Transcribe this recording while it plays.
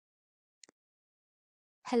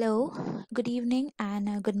Hello, good evening,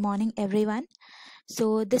 and good morning, everyone.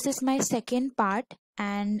 So, this is my second part,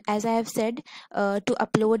 and as I have said, to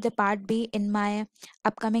upload the part B in my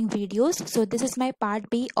upcoming videos. So, this is my part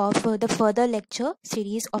B of the further lecture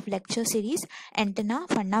series Antenna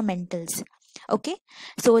Fundamentals. Okay,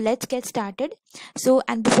 so let's get started. So,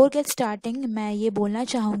 and before get starting, मैं ये बोलना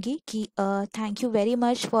चाहूँगी कि thank you very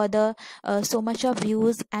much for the so much of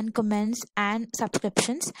views and comments and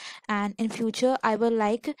subscriptions. And in future, I will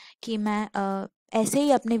like कि मैं ऐसे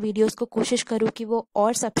ही अपने videos को कोशिश करूँ कि वो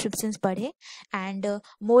और सब्सक्रिप्शंस बढ़े and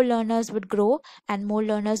more learners would grow and more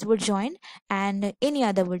learners would join and any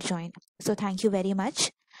other would join. So thank you very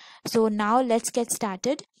much. So now let's get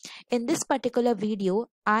started. In this particular video,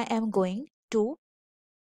 I am going to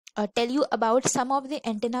tell you about some of the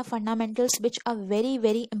antenna fundamentals which are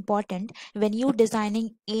very important when you designing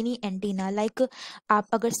any antenna. Like आप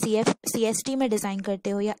अगर CST में design करते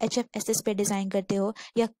हो या HFSS पे design करते हो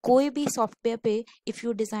या कोई भी सॉफ्टवेयर पे if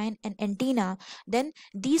you design an antenna, then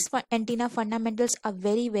these antenna fundamentals are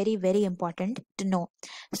very important to know.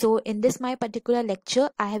 So in this my particular lecture,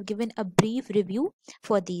 I have given a brief review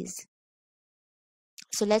for these.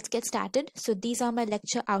 So let's get started. So these are my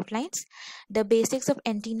lecture outlines. The basics of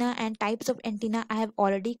antenna and types of antenna I have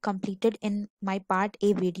already completed in my part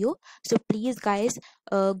A video. So please guys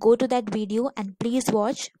go to that video and please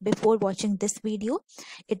watch before watching this video.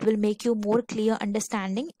 It will make you more clear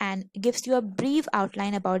understanding and gives you a brief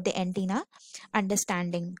outline about the antenna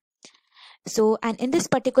understanding. So, and in this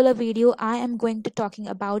particular video, I am going to talking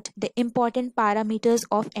about the important parameters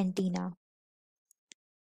of antenna.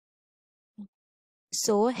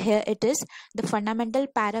 So here it is, the fundamental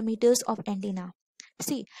parameters of antenna.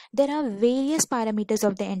 See, there are various parameters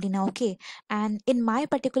of the antenna, okay? And in my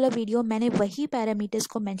particular video, मैंने वही parameters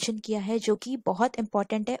को mention किया है जो कि बहुत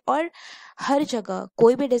important है और हर जगह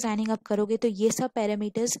कोई भी designing आप करोगे तो ये सब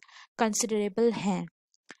parameters considerable हैं.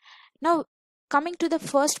 Now, coming to the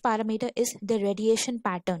first parameter is the radiation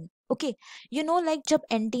pattern. Okay, you know like जब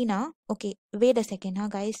antenna, okay, wait a second, huh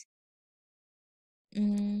guys.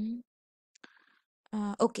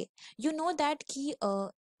 Okay, you know that key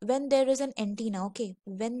when there is an antenna, okay,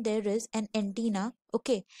 when there is an antenna,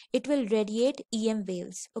 okay, it will radiate EM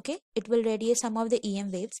waves, okay, it will radiate some of the EM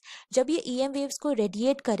waves. जब ये EM waves को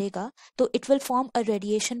radiate करेगा तो it will form a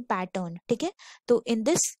radiation pattern, ठीक है? तो in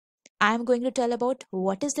this I am going to tell about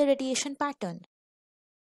what is the radiation pattern.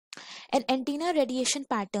 An antenna radiation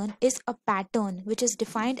pattern is a pattern which is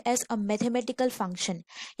defined as a mathematical function.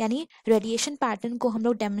 यानी radiation pattern को हम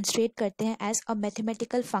लोग demonstrate करते हैं as a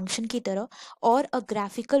mathematical function की तरह और a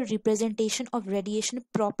graphical representation of radiation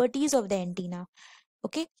properties of the antenna.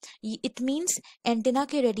 Okay, it means antenna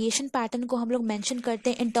के radiation pattern को हम लोग mention करते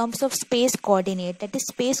हैं in terms of space coordinate. That is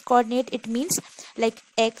space coordinate. It means like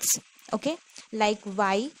x, okay, like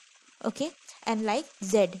y, okay, and like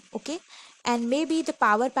z, okay. And maybe the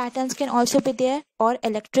power patterns can also be there or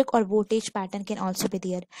electric or voltage pattern can also be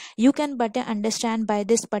there. You can better understand by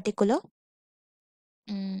this particular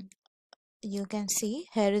you can see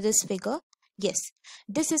here is this figure. Yes,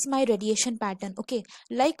 this is my radiation pattern, okay.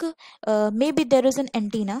 Like maybe there is an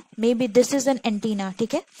antenna, maybe this is an antenna,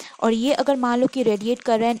 ठीक है, और ये अगर मान लो कि radiate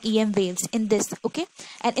कर रहा है EM waves in this, okay,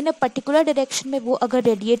 and in a particular direction में वो अगर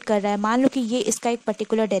radiate कर रहा है, मान लो कि ये इसका एक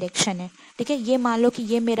particular direction है, ठीक है, ये मान लो कि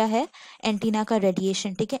ये मेरा है एंटीना का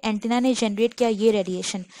रेडिएशन, ठीक है, एंटीना ने जनरेट किया ये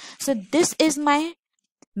radiation. So this is my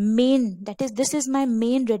main, that is this is my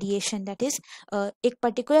main radiation. That is एक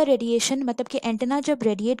पर्टिकुलर रेडिएशन, मतलब कि एंटीना जब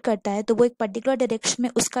रेडिएट करता है तो वो एक पर्टिकुलर डायरेक्शन में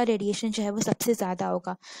उसका रेडिएशन जो है वो सबसे ज्यादा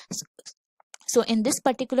होगा. So in this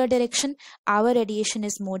particular direction, our radiation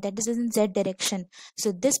is more, that is in Z direction.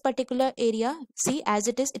 So this particular area, see as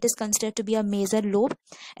it is considered to be a major lobe.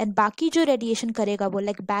 And बाकी जो radiation करेगा वो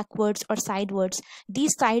like backwards or sidewards,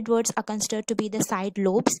 these sidewards are considered to be the side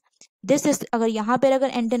lobes. This is अगर यहाँ पर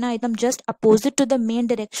अगर antenna एकदम just opposite to the main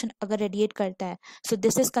direction अगर radiate करता है, so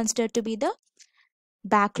this is considered to be the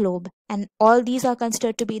back lobe, and all these are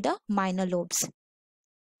considered to be the minor lobes.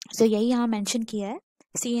 So यही यहाँ mention किया है.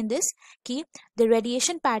 See in this कि the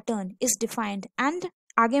radiation pattern is defined, and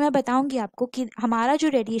आगे मैं बताऊंगी आपको कि हमारा जो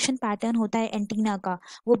रेडिएशन पैटर्न होता है एंटीना का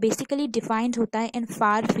वो बेसिकली डिफाइंड होता है इन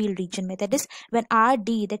फार फील्ड रीजन में. That is when R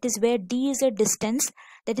D, that is where D is a distance,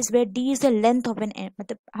 that is where D is the length of N,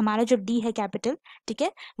 मतलब हमारा जो डी है कैपिटल, ठीक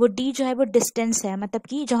है, वो डी जो है वो डिस्टेंस है, मतलब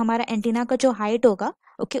कि जो हमारा एंटीना का जो हाइट होगा,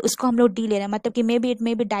 ओके, उसको हम लोग डी ले रहे हैं, मतलब कि may be it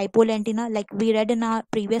may be dipole antenna like we read in our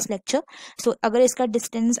previous lecture. सो अगर इसका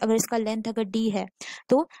डिस्टेंस, अगर इसका लेंथ अगर डी है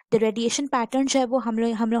तो द रेडिएशन पैटर्न जो है वो हम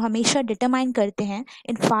लोग हमेशा डिटरमाइन करते हैं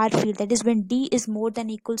in far field, that is when d is more than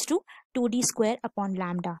equals to 2d square upon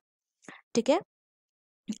lambda, ठीक है.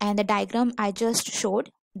 And the diagram I just showed,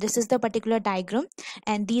 this is the particular diagram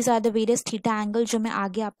and these are the various theta angle जो मैं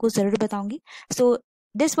आगे आपको जरूर बताऊंगी. सो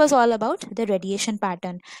this was all about the radiation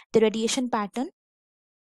pattern. The radiation pattern,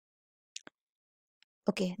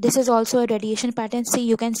 okay, this is also a radiation pattern. See,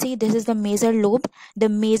 you can see this is the major lobe, the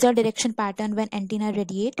major direction pattern when antenna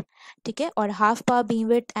radiate. ठीक है, और half power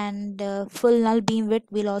beam width and full null beam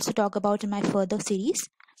width we'll also talk about in my further series.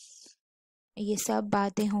 ये सब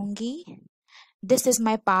बातें होंगी. This is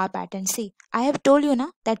my power pattern. C, I have told you ना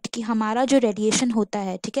that कि हमारा जो रेडिएशन होता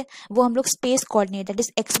है, ठीक है, वो हम लोग space coordinate that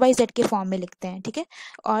is XYZ के फॉर्म में लिखते हैं. ठीक है,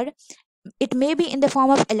 और it may be in the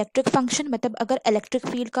form of electric function, मतलब अगर इलेक्ट्रिक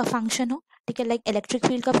फील्ड का फंक्शन हो, ठीक है, लाइक इलेक्ट्रिक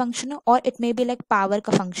फील्ड का फंक्शन हो, और it may be like power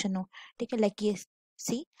का फंक्शन हो. ठीक है, लाइक ये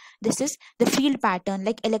सी, this is the field pattern,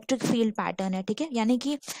 like electric field pattern है. ठीक है, यानी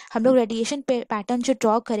कि हम लोग रेडिएशन पैटर्न जो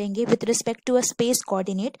ड्रॉ करेंगे with respect to a space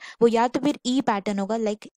coordinate, वो या तो फिर ई पैटर्न होगा,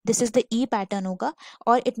 like this is the E pattern होगा,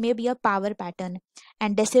 और it may be a power pattern.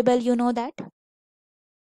 And decibel, you know that.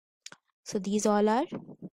 So these all are.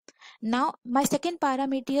 Now my second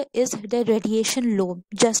parameter is the radiation lobe.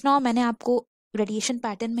 Just now मैंने आपको radiation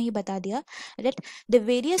pattern में ही बता दिया that the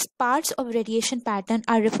various parts of radiation pattern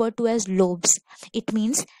are referred to as lobes. It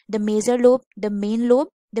means the major lobe, the main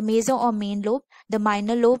lobe, the major or main lobe, the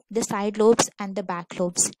minor lobe, the side lobes, and the back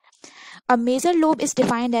lobes. A major lobe is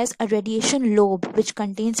defined as a radiation lobe which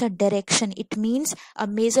contains a direction. It means a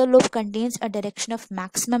major lobe contains a direction of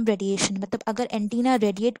maximum radiation. मतलब अगर antenna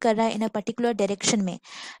radiate कर रहा है in a particular direction में,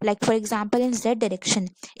 like for example in Z direction,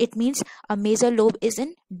 it means a major lobe is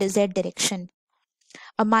in the Z direction.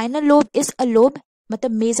 A minor lobe is a lobe,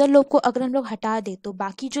 मतलब major lobe को अगर हम लोग हटा दे तो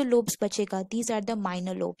बाकी जो लोब्स बचेगा, these are the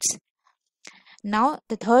minor lobes. Now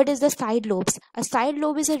the third is the side lobes. A side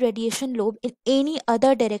lobe is a radiation lobe in any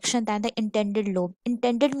other direction than the intended lobe.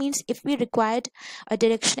 Intended means if we required a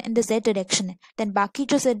direction in the Z direction, then बाकी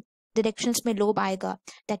जो Z directions में lobe आएगा,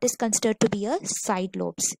 that is considered to be a side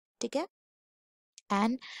lobes. ठीक है?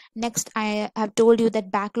 And next I have told you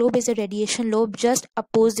that back lobe is a radiation lobe just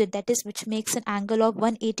opposite, that is which makes an angle of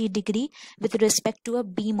 180 degree with respect to a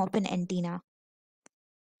beam of an antenna.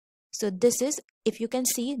 So this is, if you can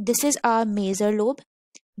see, this is our major lobe,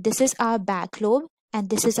 this is our back lobe, and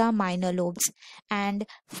this is our minor lobes. And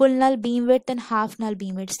full null beam width and half null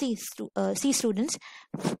beam width. See students,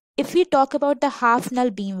 if we talk about the half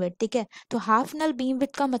null beam width, ठीक है, तो half null beam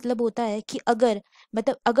width का मतलब होता है कि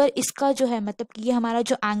अगर इसका जो है, मतलब कि ये हमारा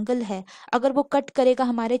जो एंगल है, अगर वो कट करेगा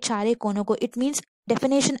हमारे चारे कोनों को, it means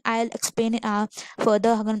definition I will explain further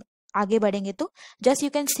अगर आगे बढ़ेंगे तो. Just you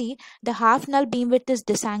can see the half null beam width is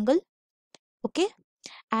this angle, okay,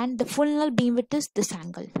 and the full null beam width is this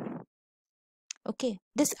angle. Okay,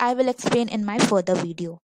 this I will explain in my further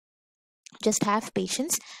video. Just have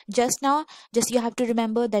patience. Just now, just you have to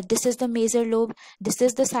remember that this is the major lobe, this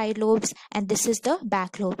is the side lobes, and this is the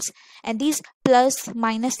back lobes. And these plus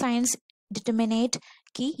minus signs determinate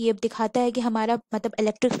कि ये दिखाता है कि हमारा मतलब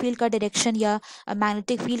electric field का direction या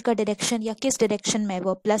magnetic field का डायरेक्शन या किस डायरेक्शन में,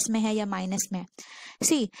 वो प्लस में है या माइनस में.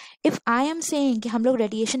 सी, इफ आई एम सेइंग कि हम लोग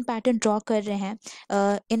रेडिएशन पैटर्न ड्रॉ कर रहे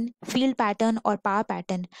हैं इन फील्ड पैटर्न और पावर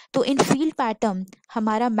पैटर्न, तो इन फील्ड पैटर्न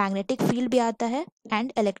हमारा मैग्नेटिक फील्ड भी आता है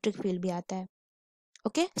एंड इलेक्ट्रिक फील्ड भी आता है.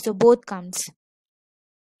 Okay, so both comes.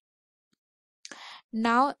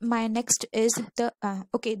 Now my next is the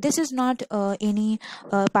okay, this is not any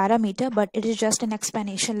parameter, but it is just an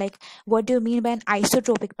explanation, like what do you mean by an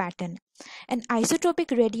isotropic pattern. An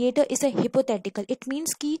isotropic radiator is a hypothetical. It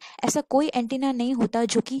means कि ऐसा कोई antenna नहीं होता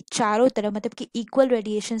जो कि चारों तरफ मतलब कि equal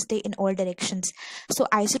radiations they in all directions.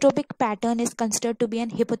 So isotropic pattern is considered to be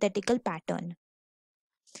an hypothetical pattern.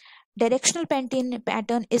 Directional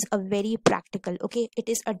pattern is a very practical. Okay,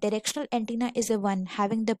 it is a directional antenna is a one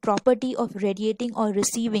having the property of radiating or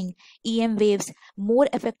receiving EM waves more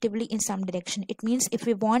effectively in some direction. It means if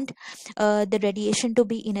we want the radiation to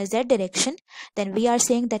be in a Z direction, then we are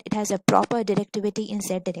saying that it has a proper directivity in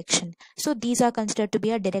Z direction. So these are considered to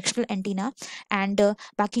be a directional antenna. And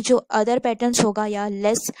बाकी जो other patterns होगा या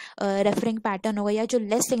less referring pattern होगा या जो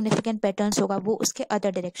less significant patterns होगा वो उसके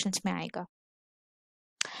other directions में आएगा.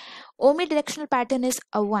 Omnidirectional pattern is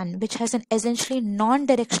a one which has an essentially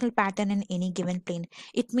non-directional pattern in any given plane.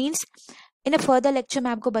 It means in a further lecture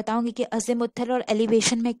मैं आपको बताऊंगी कि azimuthal और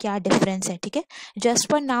elevation में क्या difference है. ठीक है, just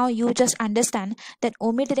for now you just understand that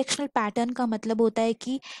omnidirectional pattern का मतलब होता है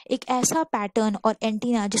कि एक ऐसा pattern और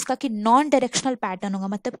antenna जिसका कि non-directional pattern होगा,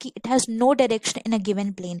 मतलब कि it has no direction in a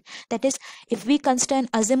given plane. That is, if we consider an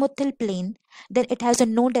azimuthal plane, then it has a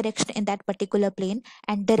no direction in that particular plane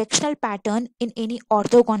and directional pattern in any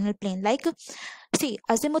orthogonal plane. Like C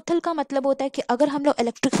azimuthal का मतलब होता है कि अगर हम लोग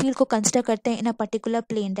electric field को consider करते हैं इन a particular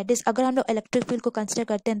plane, that is अगर हम लोग इलेक्ट्रिक फील्ड को कंसिडर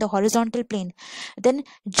करते हैं the horizontal plane, then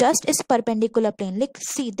just is perpendicular plane. Like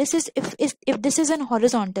see this is if this is an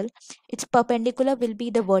horizontal, it's perpendicular will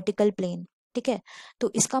be the vertical plane. ठीक है, तो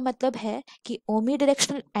इसका मतलब है कि ओमी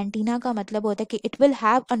डायरेक्शनल एंटीना का मतलब होता है कि it will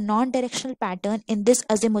have a non directional pattern in this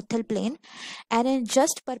azimuthal plane and in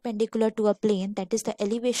just perpendicular to a plane, that is the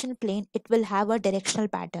elevation plane, it will have a directional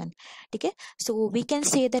pattern. Okay, so we can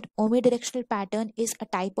say that omnidirectional pattern is a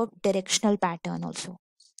type of directional pattern also.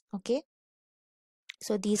 Okay,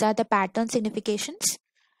 so these are the pattern significations.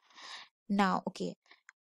 Now okay,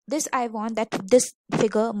 this I want that this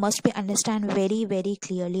figure must be understand very very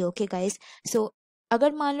clearly. Okay guys, so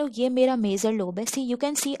अगर मान लो ये मेरा major lobe है, सी you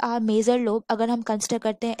can C R major lobe अगर हम consider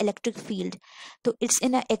करते हैं electric field, तो it's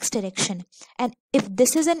in a x direction. And if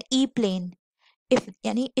this is N E plane, if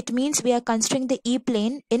yani it means we are considering the e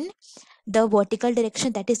plane in the vertical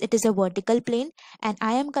direction, that is it is a vertical plane, and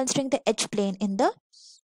I am considering the h plane in the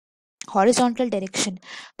horizontal direction.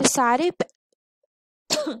 तो सारे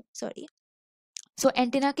sorry, सो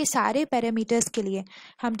antenna के सारे parameters के लिए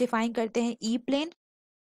हम define करते हैं E plane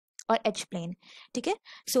or h plane. ठीक है,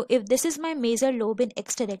 so if this is my major lobe in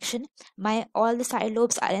x direction, my all the side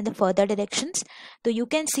lobes are in the further directions, so you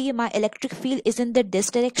can see my electric field is in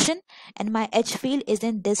this direction and my h field is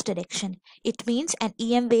in this direction. It means an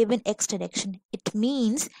em wave in x direction. It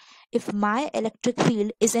means if my electric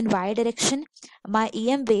field is in y direction, my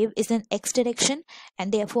em wave is in x direction,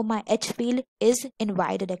 and therefore my h field is in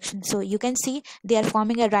y direction. So you can see they are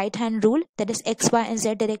forming a right hand rule, that is x, y and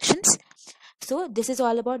z directions. So this is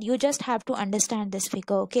all about, you just have to understand this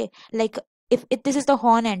figure. Okay, like if this is the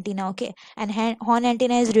horn antenna, okay, and horn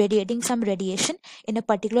antenna is radiating some radiation in a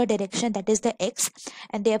particular direction, that is the x,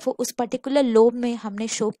 and therefore उस particular lobe में हमने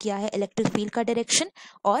show किया है electric field का direction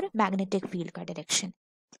और magnetic field का direction.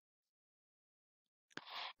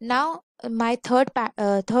 Now my third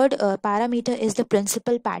parameter is the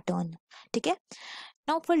principal pattern. ठीक है,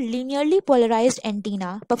 now, for linearly polarized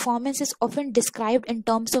antenna, performance is often described in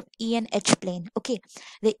terms of E and H plane. Okay,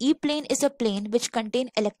 the E plane is a plane which contain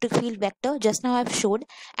electric field vector, just now I've showed,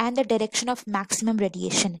 and the direction of maximum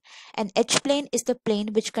radiation. And H plane is the plane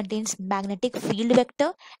which contains magnetic field vector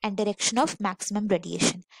and direction of maximum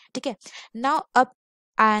radiation. Okay, now up.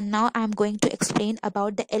 And now I'm going to explain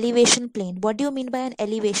about the elevation plane. What do you mean by an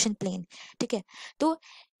elevation plane? Okay, so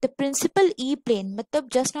the principal E plane, matlab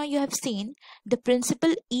just now you have seen the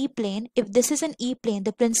principal E plane. If this is an E plane,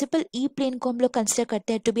 the principal E plane को हम लोग consider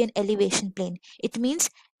करते हैं to be an elevation plane. It means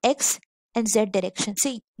x and z direction.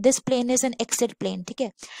 See, this plane is an xz plane. ठीक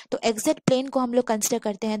है, तो xz plane को हम लोग consider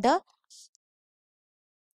करते हैं the,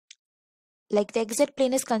 like the xz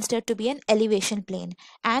plane is considered to be an elevation plane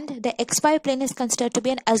and the xy plane is considered to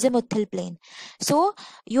be an azimuthal plane. So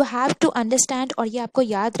you have to understand, और ये आपको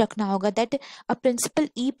याद रखना होगा, that a principal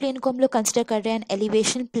E plane को हम लोग consider कर रहे हैं an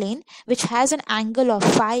elevation plane which has an angle of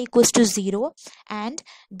phi equals to 0, and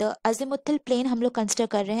the azimuthal plane हम लोग consider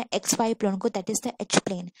कर रहे हैं xy plane को, that is the H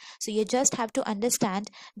plane. So you just have to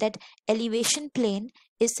understand that elevation plane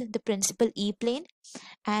is the principal E plane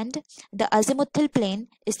and the azimuthal plane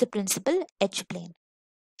is the principal H plane.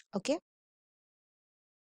 Okay,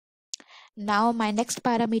 now my next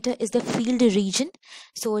parameter is the field region.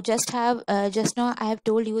 So just now I have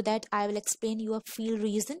told you that I will explain you a field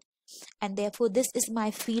region, and therefore this is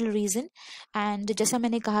my field region. And जैसा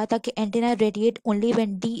मैंने कहा था कि antenna radiate only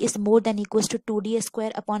when d is more than equals to 2d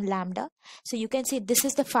square upon lambda. So you can see this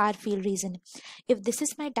is the far field region. If this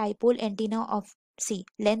is my dipole antenna of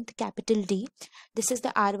length capital D, this is the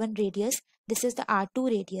r1 radius, this is the r2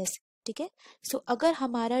 radius. ठीक है, सो अगर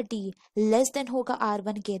हमारा d less than होगा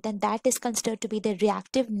r1 के, then that is considered to be the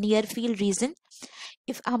reactive near field region.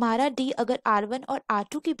 If हमारा d अगर r1 और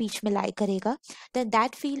r2 के बीच में लाई करेगा, then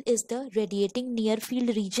that field is the radiating near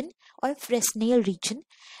field region or Fresnel region.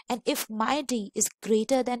 And if my d is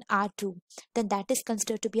greater than r2, then that is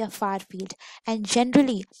considered to be a far field. And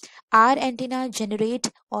generally our antenna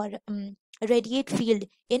generate or radiate field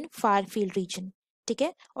in far field region. ठीक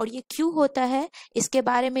है, और ये क्यों होता है इसके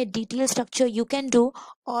बारे में detail structure you can do.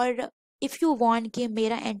 और if you want कि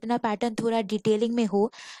मेरा एंटेना पैटर्न थोड़ा डिटेलिंग में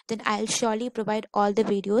हो, then I'll surely provide all the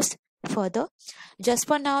videos further. Just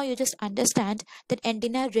for now, you just understand that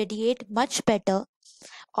antenna radiate much better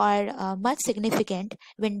or much significant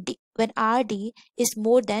when RD is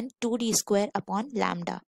more than 2D square upon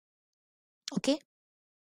lambda. Okay.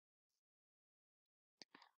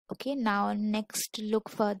 Okay, now next look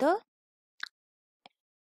further.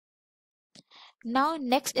 Now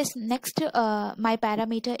my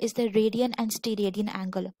parameter is the radian and steradian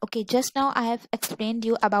angle. Okay, just now I have explained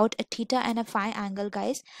you about a theta and a phi angle,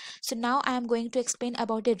 guys. So now I am going to explain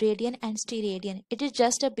about the radian and steradian. It is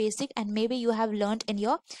just a basic, and maybe you have learned in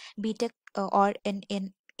your BTech or in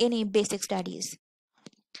any basic studies.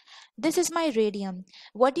 This is my radian.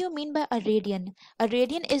 What do you mean by a radian? A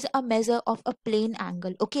radian is a measure of a plane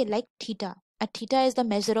angle. Okay, like theta. A theta is the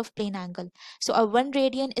measure of plane angle. So a one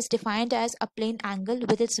radian is defined as a plane angle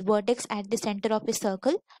with its vertex at the center of a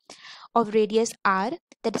circle of radius r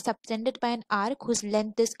that is subtended by an arc whose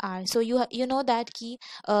length is r. So you know that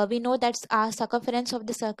we know that our circumference of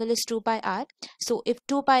the circle is 2 pi r. So if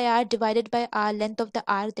 2 pi r divided by r length of the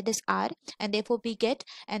arc, that is r, and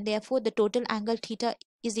therefore the total angle theta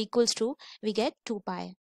is equals to, we get 2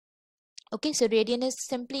 pi. Okay, so radian is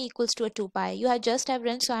simply equals to a 2 pi. You have just have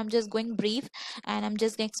written, so I'm just going brief and I'm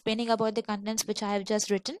just explaining about the contents which I have just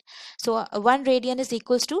written. So 1 radian is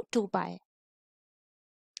equals to 2 pi.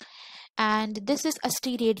 And this is a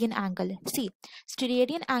स्टीरेडियन angle. C,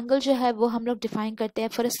 स्टीरेडियन angle जो है वो हम लोग define करते हैं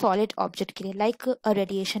for a solid object के लिए, like a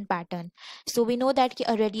radiation pattern. So we know that कि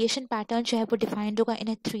अ रेडिएशन पैटर्न जो है वो डिफाइंड होगा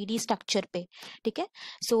इन अ 3D स्ट्रक्चर पे. ठीक है,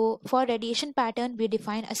 so for radiation pattern we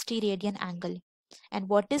define a स्टीरेडियन angle. And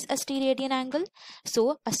what is a steradian angle? So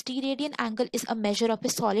a steradian angle is a measure of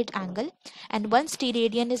a solid angle, and one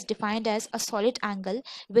steradian is defined as a solid angle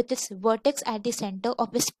with its vertex at the center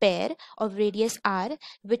of a sphere of radius r,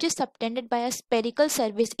 which is subtended by a spherical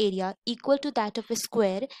surface area equal to that of a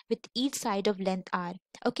square with each side of length r.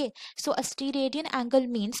 Okay, so a steradian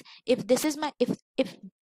angle means, if this is my if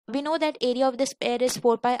we know that area of the sphere is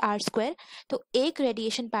 4 pi r square. तो एक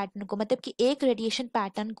radiation pattern को, मतलब कि एक radiation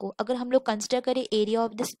pattern को अगर हम लोग कंसिडर करें area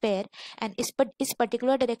of the spare, and इस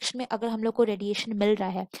पर्टिकुलर डायरेक्शन में अगर हम लोग को रेडिएशन मिल रहा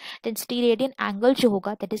है, देन स्टीरेडियन एंगल जो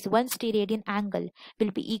होगा, that is one स्टीरेडियन angle will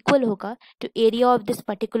be equal होगा to area of this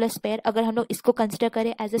particular spare. अगर हम लोग इसको कंसिडर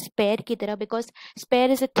करें एज अ स्पेयर की तरह, because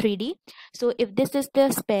spare is a 3D. So if this is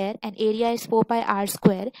the spare and area is 4 pi r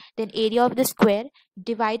square, then area of the square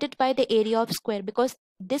divided by the area of square, because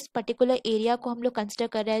this particular area को हम लोग consider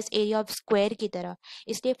कर रहे हैं area of square की तरह,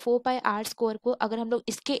 इसलिए 4 पाई are square को अगर हम लोग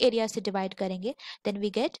इसके एरिया से डिवाइड करेंगे, then we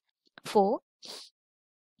get 4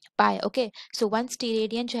 pi. Okay, so one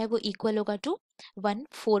स्टीरेडियन जो है वो इक्वल होगा टू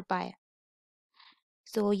 1/4 पाई.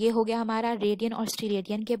 सो ये हो गया हमारा रेडियन और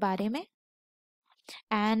स्टीरेडियन के बारे में.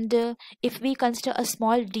 And if we consider a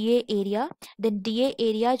small DA area, then DA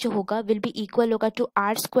area जो होगा विल बी इक्वल होगा to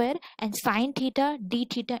are square and sine theta D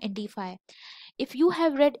theta in D phi. If you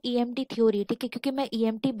have read EMT theory, ठीक है, क्योंकि मैं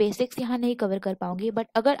EMT basics यहाँ नहीं cover कर पाऊंगी, बट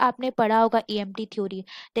अगर आपने पढ़ा होगा EMT theory,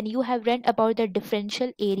 then you have read about the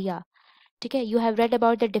differential area. ठीक है, you have read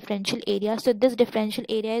about the differential area. So this differential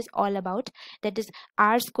area is all about, that is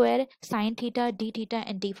are square sine theta D theta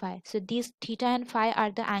and D phi. So this theta and phi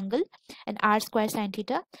are the angle and are square sine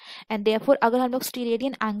theta. And therefore अगर हम लोग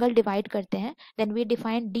स्टीरेडियन angle divide करते हैं, then we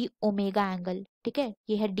define D omega angle. ठीक है,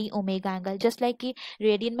 ये है D omega angle. Just like कि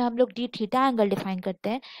रेडियन में हम लोग डी थीटा एंगल डिफाइन करते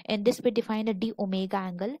हैं, in this we define a D omega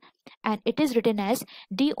angle, and it is written as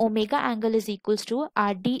d omega angle is equals to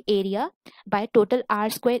r d area by total r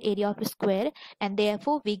square area of a square, and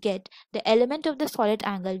therefore we get the element of the solid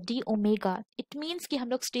angle d omega. It means कि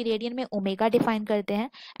हम लोग स्टीरेडियन में omega define करते हैं,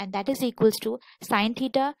 and that is equals to sin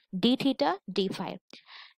theta d theta d phi.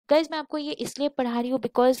 Guys मैं आपको ये इसलिए पढ़ा रही हूँ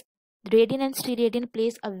because radian and स्टीरेडियन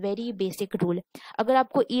plays a very basic rule. अगर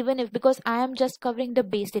आपको even if, because I am just covering the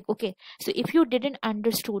basic, okay, so if you didn't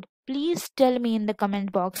understood, please tell me in the comment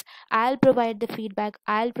box. I'll provide the feedback,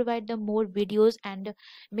 I'll provide the more videos, and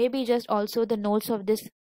maybe just also the notes of this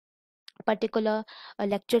particular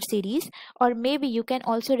lecture series, or maybe you can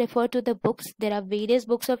also refer to the books. There are various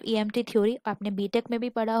books of EMT theory, आपने BTech में भी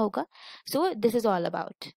पढ़ा होगा. So this is all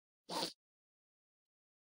about.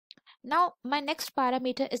 Now my next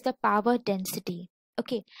parameter is the power density.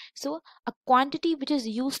 Okay, so a quantity which is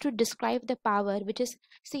used to describe the power, which is,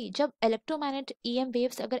 see, जब electromagnetic EM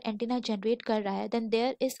waves अगर antenna generate कर रहा है, then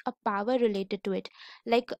there is a power related to it.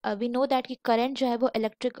 Like we know that कि current जो है वो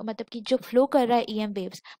electric, मतलब कि जो flow कर रहा है EM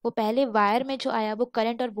waves, वो पहले wire में जो आया वो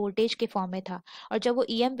current और voltage के form में था, और जब वो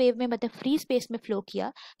EM wave में मतलब free space में flow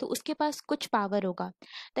किया तो उसके पास कुछ power होगा.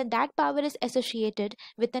 Then that power is associated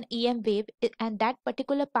with an EM wave, and that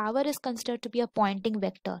particular power is considered to be a pointing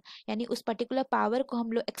vector. यानी उस particular power को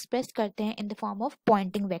हम लोग express करते हैं in the form of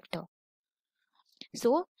pointing vector.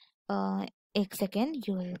 So एक second,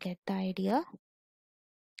 you will get the idea.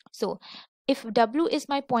 So if W is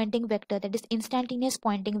my pointing vector, that is instantaneous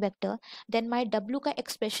pointing vector, then my W का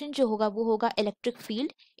expression जो होगा वो होगा electric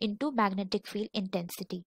field into magnetic field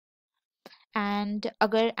intensity. And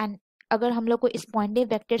अगर अगर हम लोग को इस पॉइंटिंग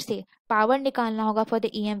वेक्टर से पावर निकालना होगा for the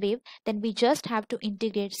EM wave, then we just have to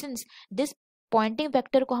integrate, since this Poynting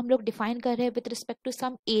vector को हम लोग डिफाइन कर रहे हैं with respect to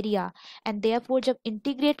some area, and therefore जब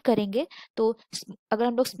इंटीग्रेट करेंगे तो अगर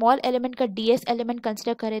हम लोग स्मॉल एलिमेंट का डीएस एलिमेंट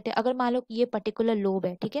कंसिडर कर रहे थे, अगर मान लो कि ये पर्टिकुलर लोब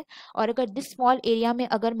है, ठीक है, और अगर दिस स्मॉल एरिया में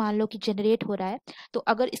अगर मान लो कि जनरेट हो रहा है, तो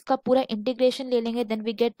अगर इसका पूरा इंटीग्रेशन ले लेंगे, then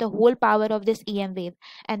we get the whole power of this EM wave,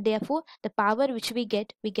 and therefore the power which we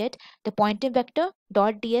get the Poynting vector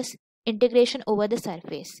dot DS integration over the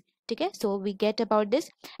surface. ठीक है, so we get about this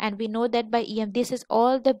and we know that by EM this is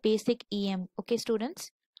all the basic EM. Okay students,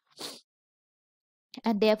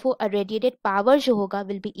 and therefore a radiated power जो होगा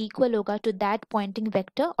will be equal होगा to that pointing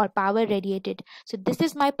vector or power radiated. So this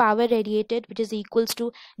is my power radiated, which is equals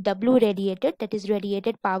to W radiated, that is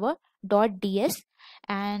radiated power dot ds,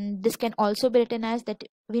 and this can also be written as that.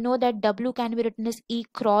 We know that W can be written as E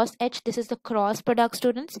cross H. This is the cross product,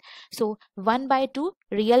 students. So 1 by 2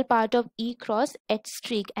 real part of E cross H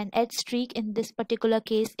streak, and H streak in this particular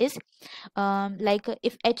case is like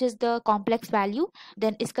if H is the complex value,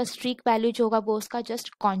 then इसका streak value जो होगा वो उसका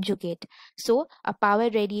just conjugate. So a power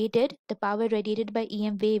radiated, the power radiated by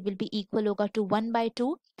EM wave will be equal होगा to 1 by 2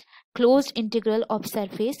 closed integral of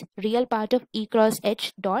surface real part of E cross H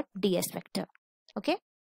dot ds vector. Okay.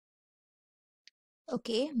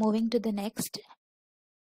 Okay, moving to the next.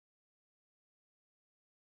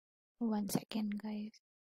 One second, guys.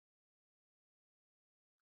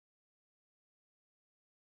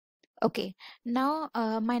 Okay, now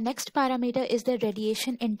my next parameter is the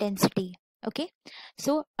radiation intensity. Okay,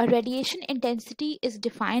 so a radiation intensity is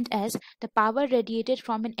defined as the power radiated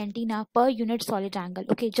from an antenna per unit solid angle.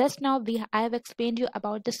 Okay, just now I have explained you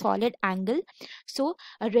about the solid angle. So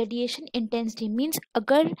a radiation intensity means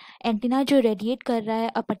अगर antenna जो radiate कर रहा है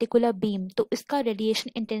a particular beam, तो इसका radiation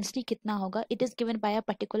intensity कितना होगा? It is given by a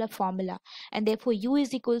particular formula, and therefore U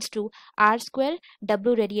is equals to R square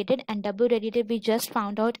W radiated, and W radiated we just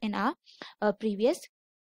found out in our previous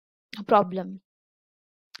problem,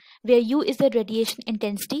 where U is the radiation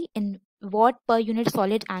intensity in watt per unit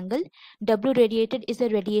solid angle, W radiated is the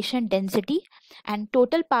radiation density, and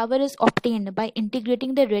total power is obtained by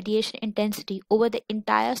integrating the radiation intensity over the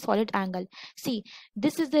entire solid angle. See,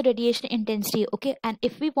 this is the radiation intensity, okay, and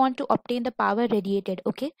if we want to obtain the power radiated,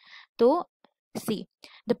 okay, so see,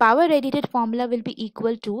 the power radiated formula will be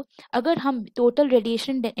equal to, अगर हम total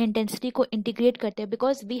radiation intensity को integrate करते हैं,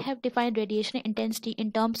 because we have defined radiation intensity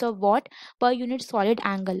in terms of watt per unit solid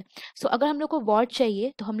angle. So अगर हम लोग को watt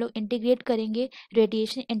चाहिए तो हम लोग integrate करेंगे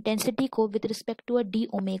radiation intensity को with respect to a d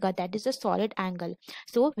omega, that is a solid angle.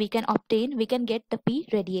 So we can get the P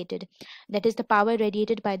radiated, that is the power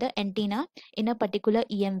radiated by the antenna in a particular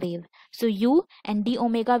EM wave. So U and d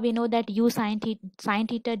omega, we know that U sin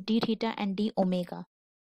theta, d theta, and d omega.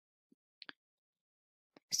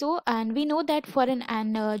 So, and we know that for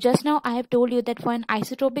just now I have told you that for an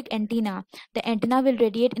isotropic antenna, the antenna will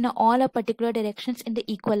radiate in all particular directions in the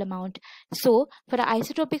equal amount. So for an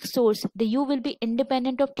isotropic source, the U will be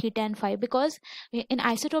independent of theta and phi, because in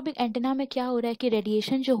isotropic antenna में क्या हो रहा है कि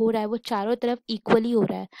radiation जो हो रहा है वो चारों तरफ equally हो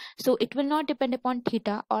रहा है. So it will not depend upon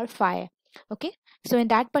theta or phi. Okay. So in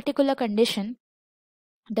that particular condition,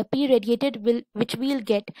 the P radiated which we'll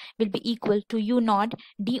get will be equal to U naught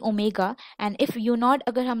d omega, and if U naught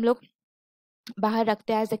अगर हम लोग बाहर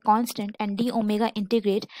रखते हैं as a constant and d omega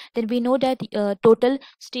integrate, then we know that total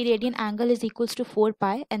steradian angle is equals to 4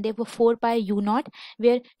 pi, and therefore 4 pi U naught,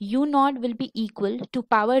 where U naught will be equal to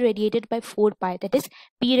power radiated by 4 pi, that is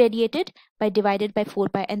P radiated by divided by 4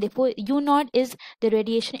 pi, and therefore U naught is the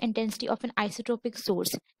radiation intensity of an isotropic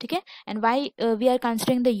source. Okay, and why we are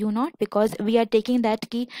considering the U naught? Because we are taking that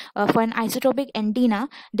key for an isotropic antenna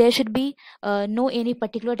there should be no any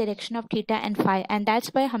particular direction of theta and phi, and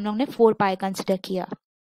that's why हम लोग ने 4 pi consider किया.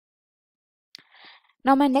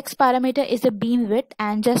 Now my next parameter is the beam width,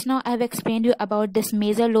 and just now I have explained you about this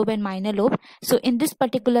major lobe and minor lobe. So in this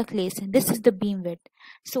particular case, this is the beam width.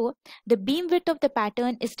 So the beam width of the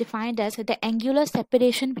pattern is defined as the angular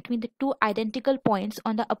separation between the two identical points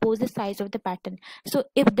on the opposite sides of the pattern. So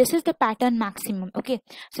if this is the pattern maximum, okay,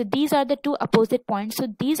 so these are the two opposite points. So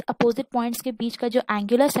these opposite points के बीच का जो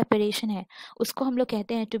angular separation है उसको हम लोग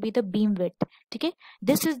कहते हैं to be the beam width. ठीक है,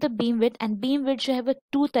 this is the beam width, and beam width जो है वो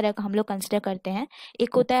two तरह का हम लोग consider करते हैं.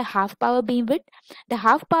 एक होता है half power beam width. The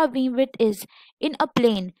half power beam width is in a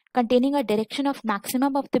plane containing a direction of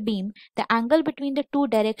maximum of the beam, the angle between the two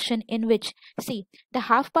direction in which, see, the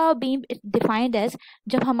half power beam is defined as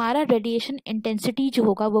जब हमारा radiation intensity जो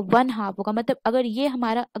होगा वो 1/2 होगा. मतलब अगर ये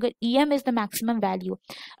हमारा अगर EM is the maximum value,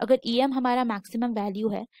 अगर EM हमारा maximum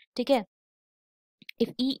value है, ठीक है,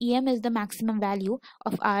 if EEM is the maximum value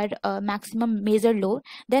of our maximum measured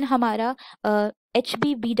load, then हमारा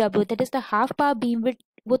HBBW that is the half power beam width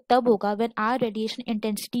वो तब होगा when our radiation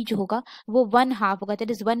intensity जो होगा वो 1/2 होगा,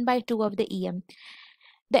 that is 1/2 of the EM.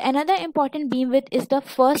 The another important beam width is the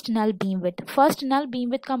first null beam width. First null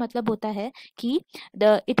beam width का मतलब होता है कि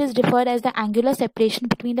it is referred as the angular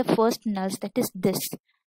separation between the first nulls, that is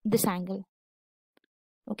this angle.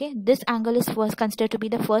 Okay, this angle is first considered to be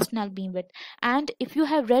the first null beam width. And if you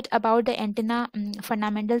have read about the antenna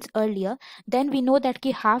fundamentals earlier, then we know that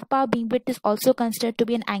ki half power beam width is also considered to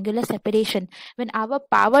be an angular separation when our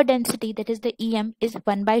power density, that is the EM, is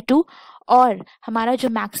 1/2 और हमारा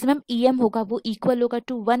जो maximum EM होगा वो equal होगा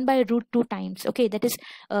to 1/√2 times. Okay, that is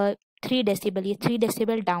 3 decibel, ये 3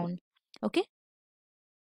 decibel down. Okay.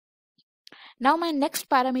 Now my next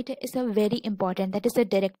parameter is a very important, that is the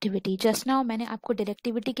directivity. Just now मैंने आपको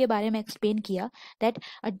directivity के बारे में explain किया that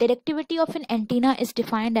a directivity of an antenna is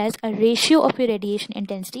defined as a ratio of your radiation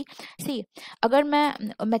intensity. See, अगर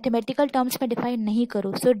मैं mathematical terms में define नहीं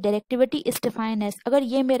करूँ, so directivity is defined as अगर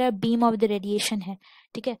ये मेरा beam of the radiation है,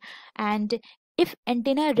 ठीक है, and if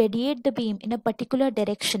antenna radiate the beam in a particular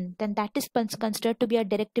direction, then that is considered to be a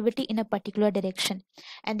directivity in a particular direction.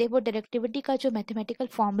 And therefore directivity का जो mathematical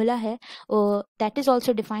formula है, that is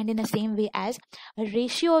also defined in the same way as a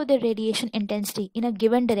ratio of the radiation intensity in a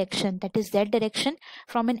given direction, that is z direction,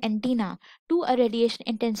 from an antenna to a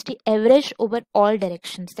radiation intensity averaged over all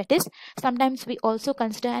directions. That is, sometimes we also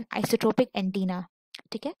consider an isotropic antenna.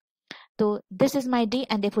 ठीक है, तो this is my D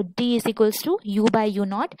and therefore d is equals to u by u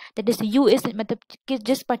naught. That is u is मतलब कि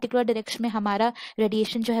जिस particular direction में हमारा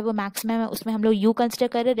radiation जो है वो मैक्सिमम है उसमें हम लोग u कंसिडर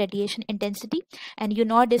कर रहे हैं radiation intensity, and u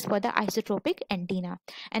naught is for the isotropic antenna,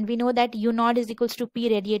 and we know that u naught is equals to p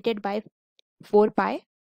radiated by 4 pi.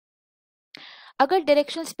 अगर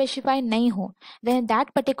डायरेक्शन स्पेसिफाई नहीं हो देन दैट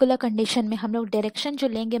पर्टिकुलर कंडीशन में हम लोग direction जो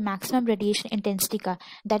लेंगे मैक्सिमम रेडिएशन इंटेंसिटी का,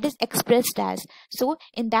 that is expressed as, so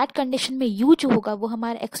in that condition में u जो होगा वो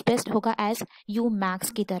हमारा एक्सप्रेस्ड होगा एज u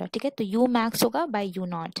मैक्स की तरह. ठीक है, तो u मैक्स होगा bye u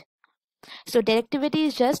not. So directivity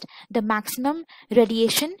is just the maximum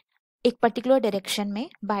radiation एक पर्टिकुलर डायरेक्शन में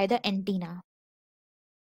by the antenna.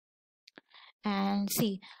 And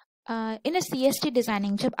C in CST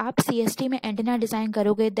designing, जब आप CST में एंटेना डिजाइन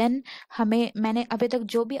करोगे देन मैंने अभी तक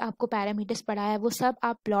जो भी आपको पैरामीटर्स पढ़ाया है वो सब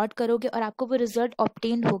आप प्लॉट करोगे और आपको वो रिजल्ट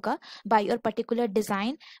ऑब्टेन होगा by your particular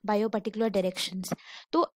design, by your particular directions.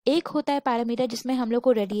 तो एक होता है पैरामीटर जिसमें हम लोग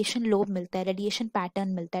को रेडिएशन लोब मिलता है, रेडिएशन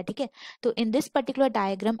पैटर्न मिलता है. ठीक है, तो in this particular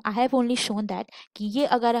diagram I have only shown that कि ये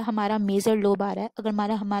अगर हमारा मेजर लोब आ रहा है,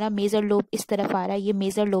 अगर हमारा मेजर लोब इस तरफ आ रहा है, ये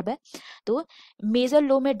मेजर लोब है, तो मेजर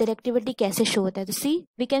लोब में डायरेक्टिविटी कैसे शो होता है. तो सी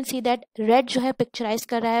we can see that red जो है पिक्चराइज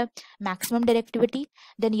कर रहा है maximum directivity,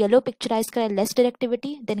 then yellow picturise कर रहा है less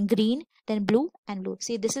directivity, then green, then blue and blue.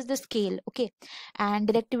 See this is the scale. Okay, and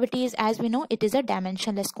directivity is, as we know, it is a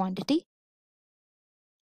dimensionless quantity.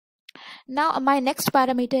 Now my next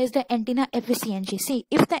parameter is the antenna efficiency. See,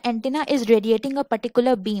 if the antenna is radiating a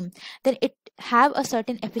particular beam, then it have a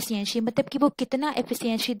certain efficiency. मतलब कि वो कितना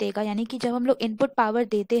efficiency देगा, यानी कि जब हम लोग input power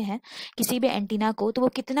देते हैं किसी भी एंटीना को तो वो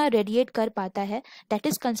कितना रेडिएट कर पाता है, that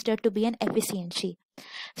is considered to be an efficiency.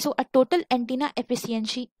 So a total antenna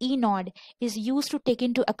efficiency E node is used to take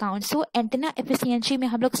into account. So antenna efficiency में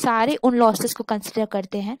हम लोग सारे उन losses को consider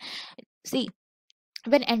करते हैं. See,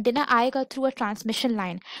 when antenna आएगा through a transmission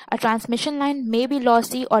line may be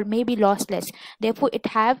lossy or may be lossless, therefore it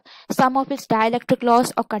have some of its dielectric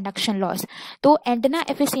loss or conduction loss. तो antenna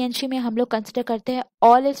efficiency में हम लोग consider करते हैं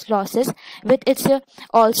all its losses with its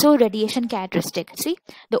also radiation characteristic. See,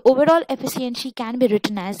 the overall efficiency can be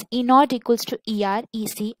written as E naught equals to ER,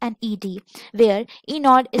 EC and ED, where E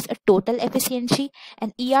naught is a total efficiency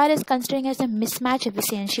and ER is considering as a mismatch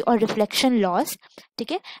efficiency or reflection loss.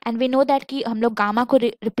 ठीक है, and we know that कि हम लोग gamma को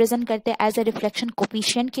represent करते हैं as a reflection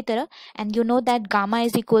coefficient की तरह, and you know that gamma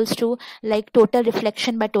is equals to like total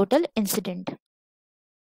reflection by total incident.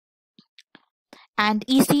 And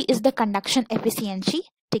EC is the conduction efficiency.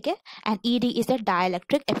 ठीक है, and ED is the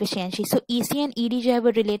dielectric efficiency. So EC and ED जो है वो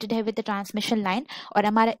related है with the transmission line और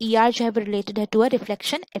हमारा ER जो है वो रिलेटेड है to a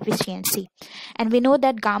reflection efficiency. And we know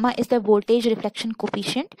that gamma is the voltage reflection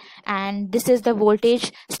coefficient and this is the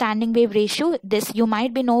voltage standing wave ratio. This you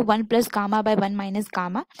might be no 1 plus gamma bye 1 minus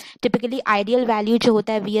gamma. Typically ideal value जो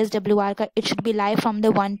होता है VSWR का, it should be lie from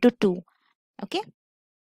the 1 to 2. Okay,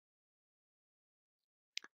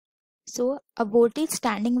 so a voltage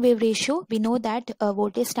standing wave ratio, we know that a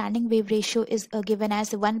voltage standing wave ratio is given as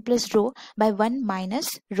 1 plus rho by 1 minus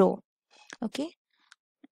rho. Okay,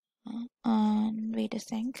 wait a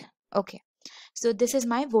sec. Okay, so this is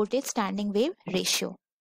my voltage standing wave ratio.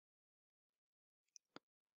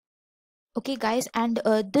 Okay guys, and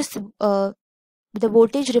this the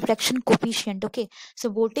voltage reflection coefficient. Okay, so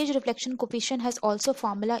voltage reflection coefficient has also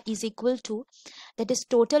formula is equal to, that is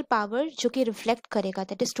total power जो कि reflect करेगा,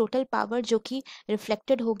 that is total power जो कि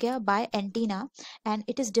reflected हो गया by antenna, and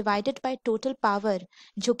it is divided by total power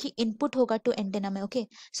जो कि input होगा to antenna में. Okay,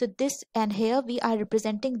 so this, and here we are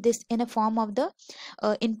representing this in a form of the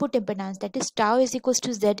input impedance, that is tau is equals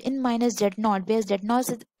to z in minus z naught, where z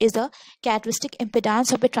naught is a characteristic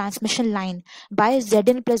impedance of a transmission line by z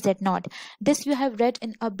in plus z naught. This you have read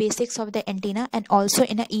in a basics of the antenna and also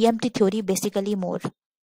in a EMT theory basically more.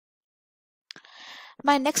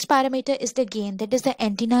 My next parameter is the gain, that is the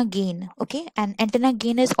antenna gain. Okay, and antenna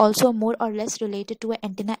gain is also more or less related to an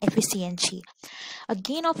antenna efficiency. A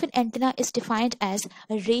gain of an antenna is defined as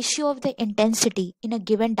a ratio of the intensity in a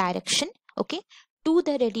given direction, okay, to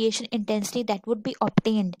the radiation intensity that would be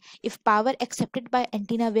obtained if power accepted by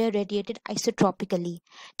antenna were radiated isotropically.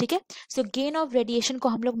 ठीक है, so gain of radiation को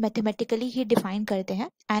हम लोग mathematically ही define करते हैं,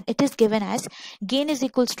 and it is given as gain is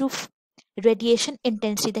equals to radiation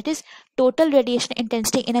intensity, that is total radiation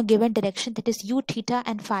intensity in a given direction, that is u theta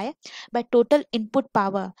and phi, by total input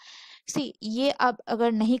power. सी ये अब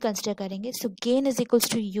अगर नहीं consider करेंगे, सो gain is equals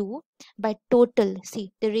to you by total, see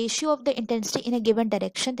the ratio of the intensity in a given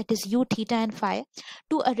direction, that is you theta and phi,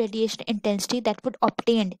 to a radiation intensity that would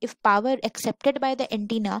obtained if power accepted by the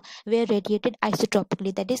antenna where radiated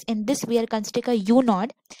आइसोट्रोपिकली, that is in this we are consider का you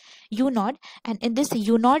not, and in this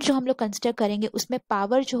you not जो हम लोग consider करेंगे उसमें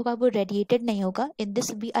power जो होगा वो radiated नहीं होगा, in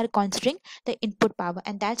this we are considering the input power,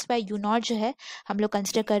 and that's why you not जो है हम लोग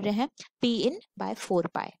कंसिडर कर रहे हैं P in by 4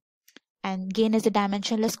 pi, and gain is a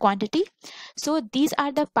dimensionless quantity. So these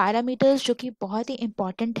are the parameters जो कि बहुत ही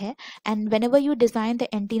important है, and whenever you design the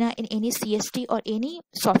antenna in any CST or any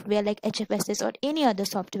software like HFSS or any other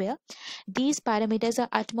software, these parameters are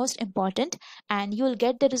utmost important, and you will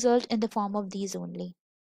get the result in the form of these only.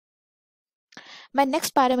 My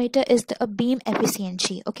next parameter is the beam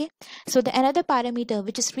efficiency. Okay, so the another parameter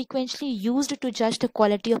which is frequently used to judge the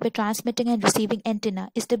quality of a transmitting and receiving antenna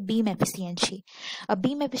is the beam efficiency. A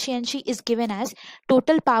beam efficiency is given as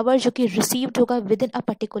total power जो कि received होगा within a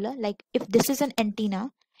particular, like if this is an antenna,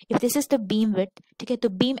 if this is the beam width, ठीक है, तो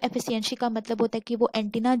beam efficiency का मतलब होता है कि वो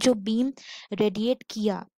एंटीना जो beam radiate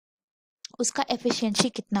किया उसका एफिशिएंसी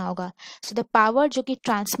कितना होगा. सो द पावर जो कि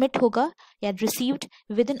ट्रांसमिट होगा या received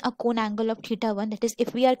with in a cone angle of theta one, that is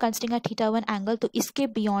if we are considering a theta one angle, तो इसके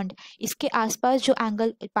बियॉन्ड, इसके आसपास जो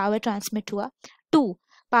एंगल पावर ट्रांसमिट हुआ, to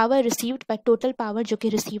power received by total power जो कि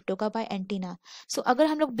रिसीव्ड होगा बाय एंटीना. सो अगर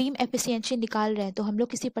हम लोग बीम एफिशिएंसी निकाल रहे हैं तो हम लोग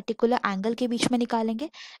किसी पर्टिकुलर एंगल के बीच में निकालेंगे,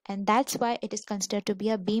 and that's why it is considered to be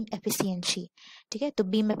a beam efficiency. ठीक है, तो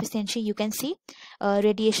beam efficiency you can see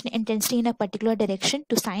radiation intensity in a particular direction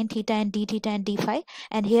to sin theta and d phi,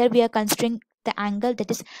 and here we are considering the angle,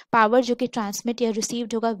 that is power जो कि transmit या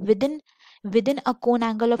received होगा within a cone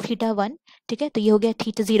angle of theta 1. ठीक है, तो ये हो गया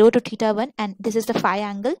theta 0 to theta 1, and this is the phi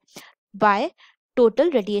angle by total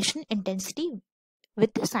radiation intensity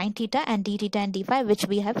with sin theta and d phi, which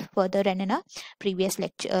we have further run in a previous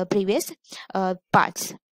lecture, previous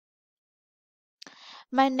parts.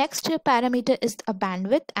 My next parameter is a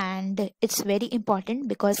bandwidth, and it's very important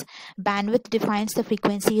because bandwidth defines the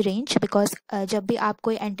frequency range. Because जब भी आप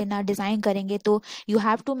कोई antenna design करेंगे तो you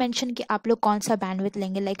have to mention कि आप लोग कौन सा bandwidth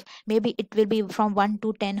लेंगे, like maybe it will be from 1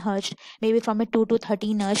 to 10 hertz, maybe from a 2 to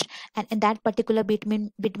 13 hertz, and in that particular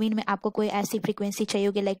between में आपको कोई ऐसी frequency चाहिए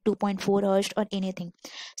होगी like 2.4 hertz or anything.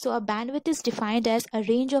 So a bandwidth is defined as a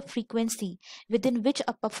range of frequency within which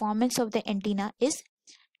a performance of the antenna is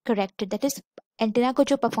corrected, that is antenna को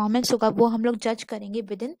जो performance होगा वो हम लोग जज करेंगे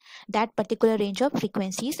with in that particular range of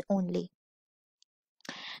frequencies only.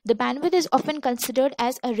 The bandwidth is often considered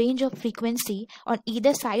as a range of frequency on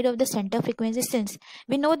either side of the center frequency, since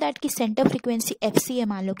we know that कि center frequency FC है,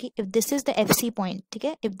 मान लो कि if this is the FC point, ठीक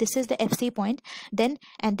है, if this is the FC point, then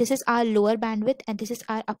and this is our lower bandwidth and this is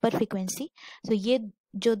our upper frequency, so ये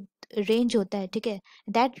जो range होता है, ठीक है,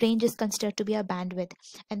 that range is considered to be a bandwidth,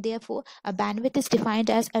 and therefore a bandwidth is defined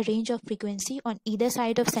as a range of frequency on either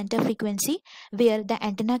side of center frequency where the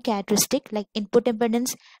antenna characteristic like input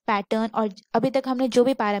impedance, pattern, और अभी तक हमने जो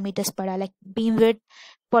भी parameters पढ़ा like beam width,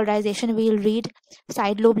 polarization we'll read,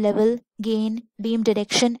 side lobe level, gain, beam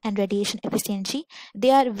direction and radiation efficiency,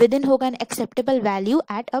 they are within होगा an acceptable value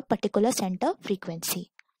at a particular center frequency.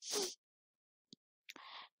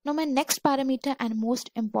 Now my next parameter and most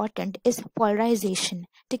important is polarization.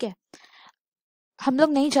 ठीक है, हम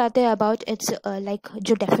लोग नहीं चाहते about it's like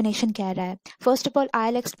जो definition कह रहा है. First of all I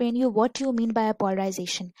will explain you what you mean by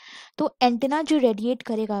polarisation. तो एंटेना जो रेडिएट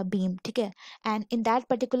करेगा बीम, ठीक है, and in that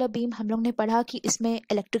particular beam हम लोग ने पढ़ा कि इसमें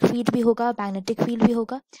इलेक्ट्रिक फील्ड भी होगा, मैग्नेटिक फील्ड भी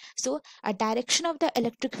होगा. सो a direction of the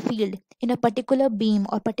electric field in a particular beam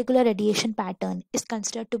और particular radiation pattern is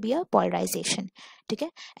considered to be a polarisation. ठीक है,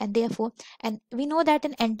 and therefore and we know that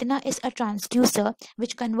N antenna is a transducer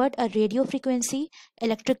which convert a radio frequency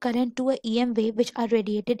electric current to a EM wave which are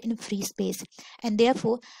radiated in free space. And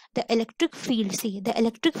therefore the electric field, see the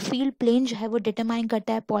electric field plane जो है वो determine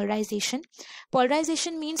करता है polarization.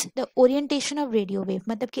 Polarization means the orientation of radio wave,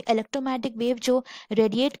 मतलब कि electromagnetic wave जो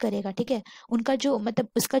radiate करेगा, ठीक है, उनका जो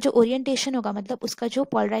मतलब उसका जो orientation होगा, मतलब उसका जो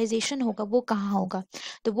polarization होगा वो कहाँ होगा,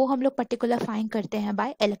 तो वो हम लोग particular find करते हैं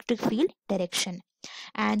by electric field direction.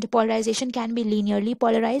 And polarization can be linearly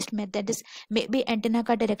polarized, that is maybe antenna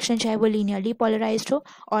का direction चाहे वो linearly polarized हो,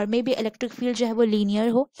 और maybe electric field जो है वो linear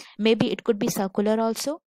हो, maybe it could be circular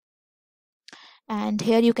also. And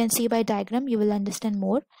here you can see by diagram, you will understand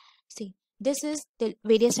more. See, this is the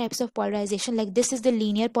various types of polarization. Like this is the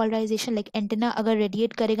linear polarization, like antenna अगर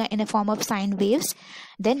radiate करेगा in a form of sine waves,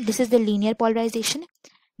 then this is the linear polarization.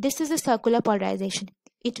 This is the circular polarization.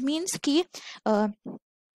 It means कि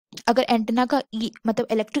अगर antenna का मतलब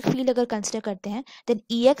electric field अगर consider करते हैं, then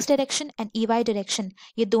EX direction and EY direction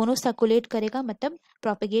ये दोनों सर्कुलेट करेगा, मतलब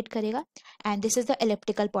प्रोपेगेट करेगा, and this is the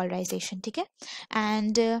electrical polarisation. ठीक है,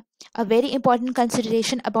 and a very important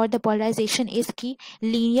consideration about the polarisation is कि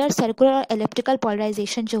लीनियर, सर्कुलर और इलेक्ट्रिकल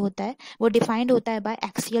पोलराइजेशन जो होता है वो डिफाइंड होता है बाय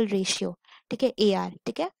एक्सियल रेशियो. ठीक है, AR.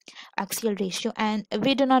 ठीक है, axial ratio, and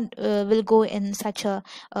we do not will go in such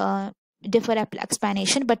a differ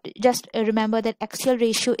explanation, but just remember that axial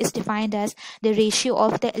ratio is defined as the ratio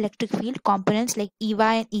of the electric field components like EY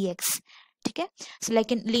and EX. ठीक है, so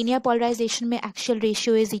like in linear polarization में axial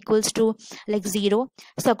ratio is equals to like 0,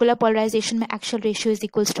 circular polarization में axial ratio is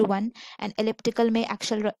equals to 1, and elliptical में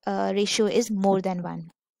axial ratio is more than 1.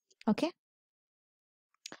 Okay,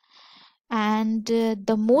 and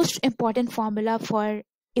the most important formula for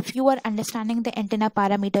if you are understanding the antenna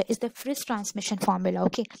parameter is the Friis transmission formula.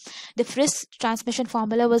 Okay, the Friis transmission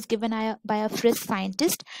formula was given by a Friis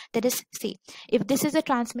scientist. That is, see, if this is a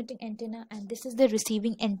transmitting antenna and this is the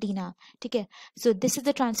receiving antenna, okay, so this is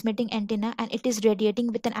the transmitting antenna and it is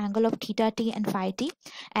radiating with an angle of theta t and phi t,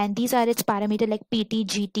 and these are its parameter like pt,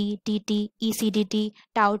 gt, tt, ecdt,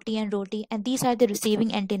 tau t and rho t, and these are the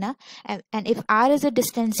receiving antenna. And if r is the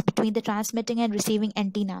distance between the transmitting and receiving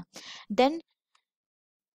antenna, then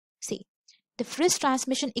see the Friis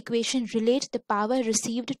transmission equation relates the power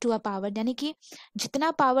received to a power, यानी कि जितना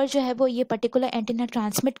power जो है वो ये particular antenna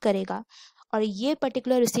transmit करेगा और ये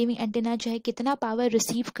पर्टिकुलर रिसीविंग एंटीना जो है कितना पावर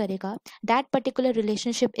रिसीव करेगा, that particular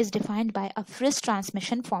relationship is defined by a Friis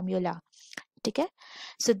transmission formula. ठीक है,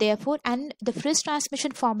 so therefore and the Friis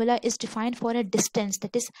transmission formula is defined for a distance,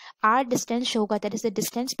 that is r distance होगा, that is the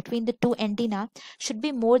distance between the two antenna should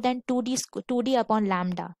be more than 2d upon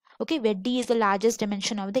lambda. Okay, where d is the largest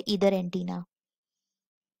dimension of the either antenna.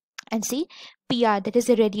 And see, PR, that is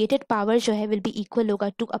the radiated power जो है will be equal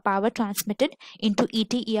होगा to a power transmitted into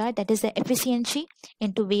ETER, that is the efficiency,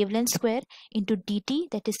 into wavelength square, into DT,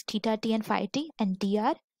 that is theta t and phi t, and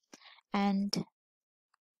DR, and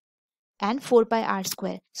 4 pi r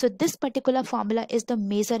square. So this particular formula is the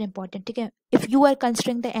major important. ठीक है, if you are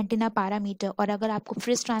considering the antenna parameter और अगर आपको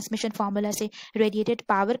Friis transmission formula से radiated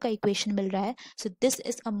power का equation मिल रहा है, so this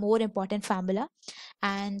is a more important formula,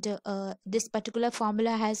 and this particular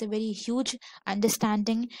formula has a very huge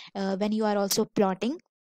understanding when you are also plotting,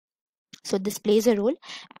 so this plays a role.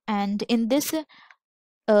 And in this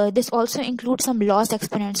this also includes some loss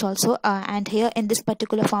exponents also, and here in this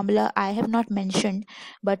particular formula I have not mentioned,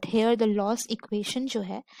 but here the loss equation जो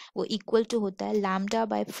है वो equal to होता है lambda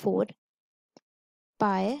by 4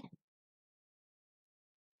 pi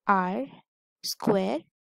r square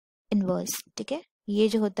inverse. ठीक है, ये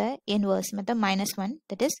जो होता है इनवर्स मतलब -1,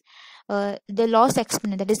 that is the loss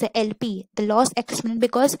exponent, that is the LP, the loss exponent,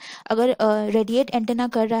 because अगर रेडिएट एंटेना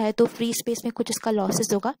कर रहा है तो फ्री स्पेस में कुछ इसका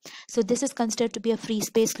लॉसेस होगा, so this is considered to be a free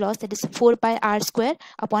space loss, that is 4 pi r square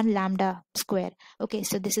upon lambda square. Okay,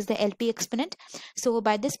 so this is the LP exponent. So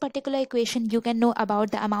by this particular equation you can know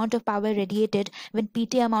about the amount of power radiated when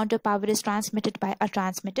PT amount of power is transmitted by a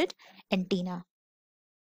transmitted antenna.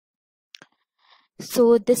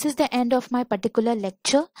 So this is the end of my particular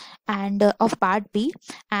lecture and of part B.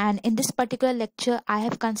 And in this particular lecture, I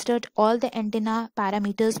have considered all the antenna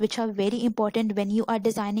parameters which are very important when you are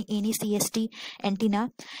designing any CST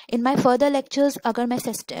antenna. In my further lectures, अगर मैं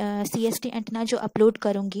CST antenna जो upload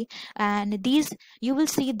करूँगी, and these you will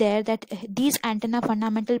see there that these antenna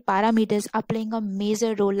fundamental parameters are playing a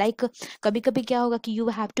major role. Like कभी-कभी क्या होगा कि you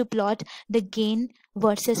have to plot the gain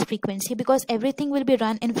versus frequency, because everything will be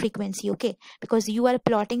run in frequency, okay, because you are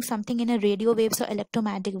plotting something in a radio waves or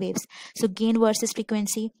electromagnetic waves. So gain versus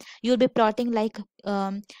frequency, you will be plotting like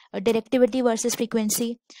directivity versus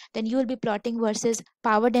frequency, then you will be plotting versus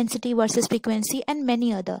power density versus frequency, and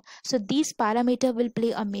many other. So these parameter will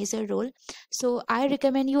play a major role. So I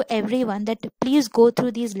recommend you everyone that please go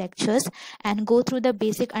through these lectures and go through the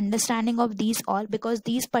basic understanding of these all, because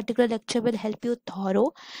these particular lecture will help you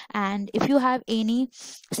thorough. And if you have any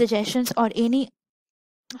suggestions or any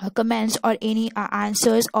comments or any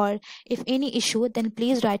answers, or if any issue, then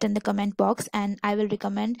please write in the comment box, and I will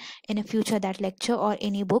recommend in a future that lecture or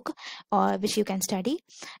any book or which you can study.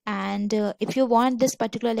 And if you want this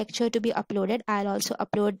particular lecture to be uploaded, I'll also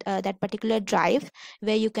upload that particular drive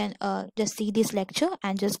where you can just see this lecture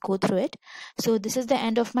and just go through it. So this is the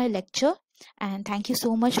end of my lecture, and thank you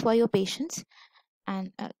so much for your patience.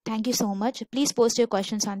 And thank you so much. Please post your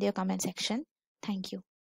questions on the comment section. Thank you.